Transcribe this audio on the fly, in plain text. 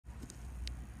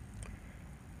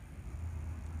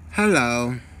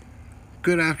Hello,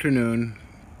 good afternoon,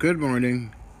 good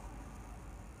morning.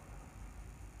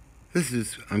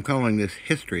 I'm calling this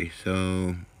history,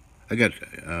 so I got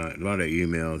a lot of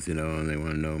emails, and they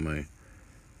want to know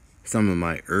some of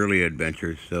my early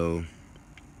adventures. So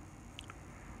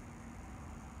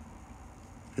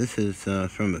this is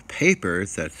from the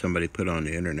papers that somebody put on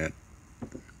the internet.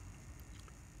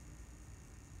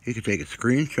 You could take a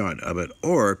screenshot of it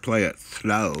or play it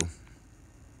slow.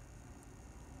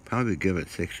 Probably give it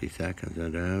 60 seconds.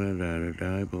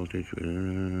 Voltage.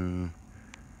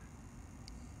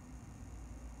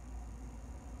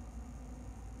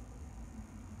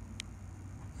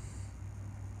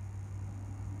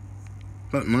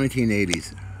 About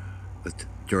 1980s with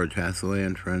George Hathaway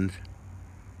and friends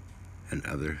and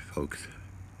other folks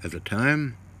at the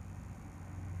time.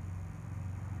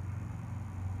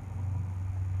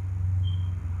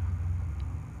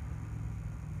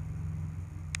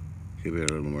 Give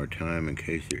it a little more time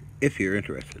if you're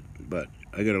interested. But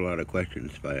I get a lot of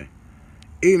questions by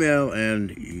email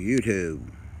and YouTube.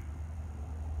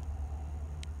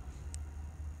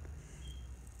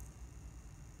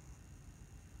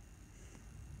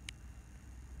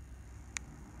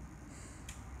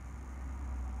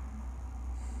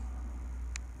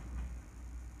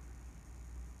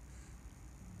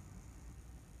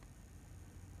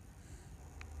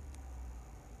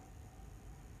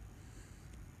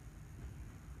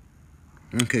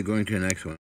 Okay, going to the next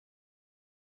one.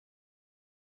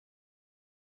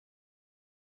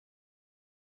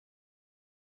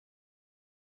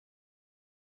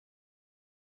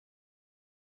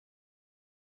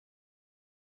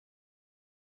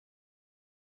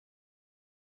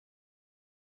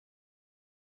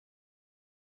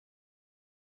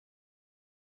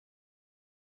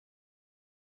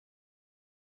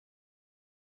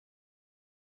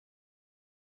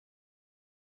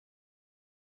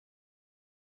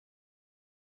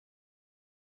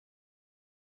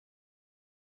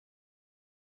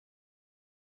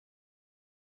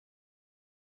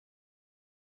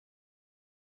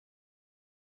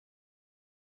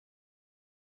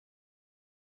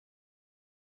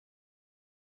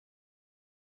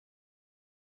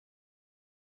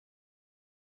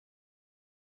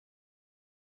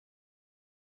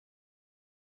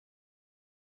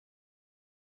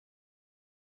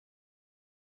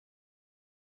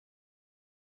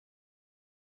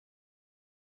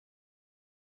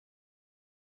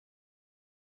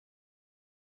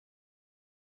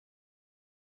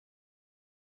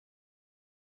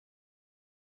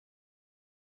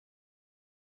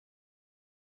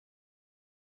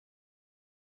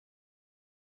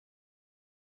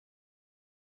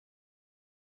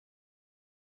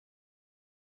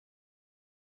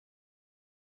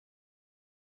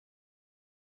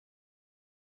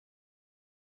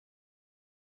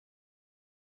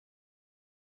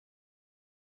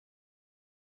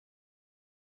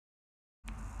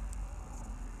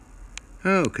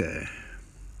 Okay.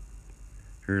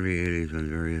 Early 80s on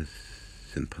various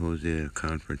symposia,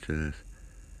 conferences.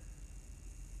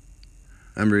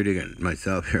 I'm reading it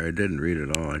myself here. I didn't read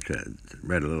it all. I just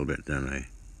read a little bit, then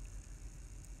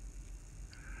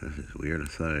this is weird. I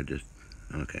thought I just,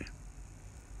 okay.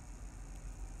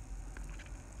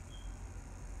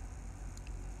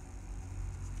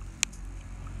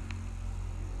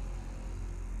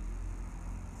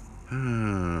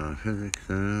 Physics,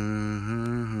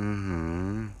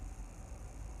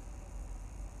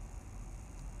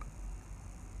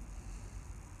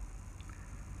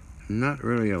 Not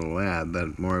really a lab,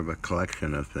 but more of a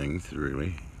collection of things,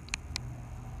 really.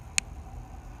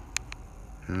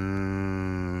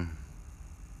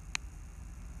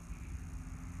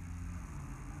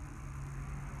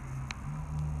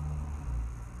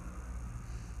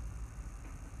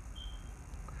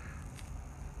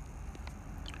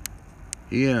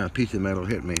 Yeah, a piece of metal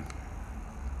hit me.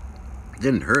 It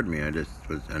didn't hurt me, I just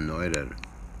was annoyed at it.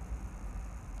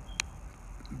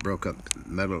 Broke up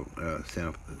metal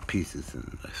pieces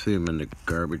and I threw them in the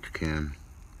garbage can.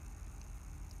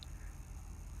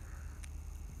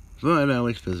 But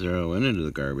Alex Pizarro went into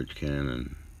the garbage can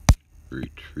and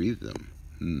retrieved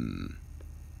them.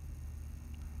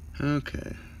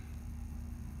 Okay.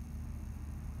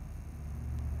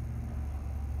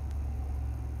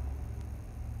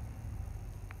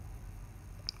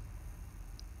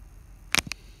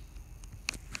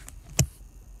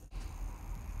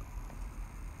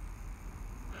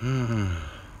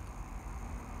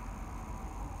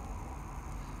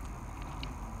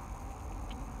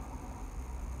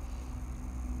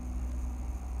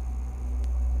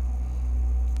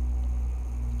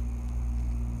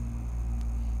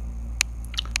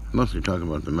 Mostly talking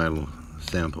about the metal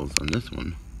samples on this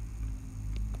one.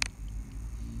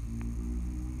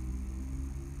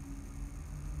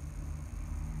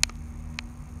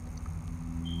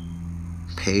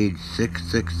 Page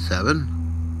 667.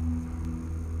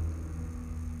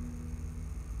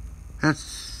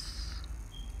 That's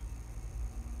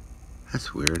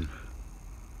weird.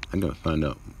 I'm gonna find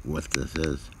out what this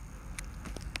is.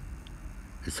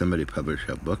 Did somebody publish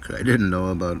a book I didn't know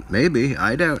about? Maybe.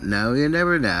 I don't know. You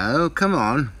never know. Come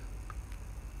on.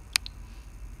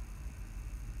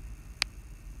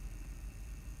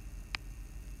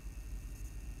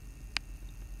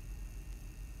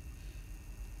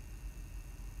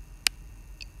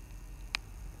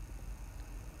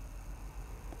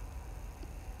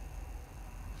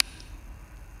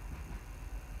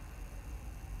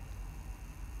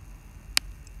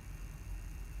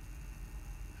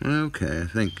 Okay, I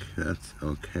think that's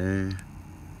okay.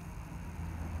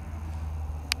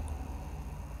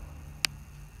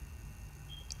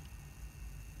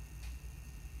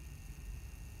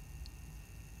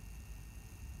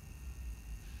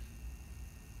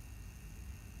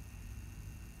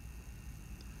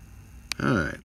 All right.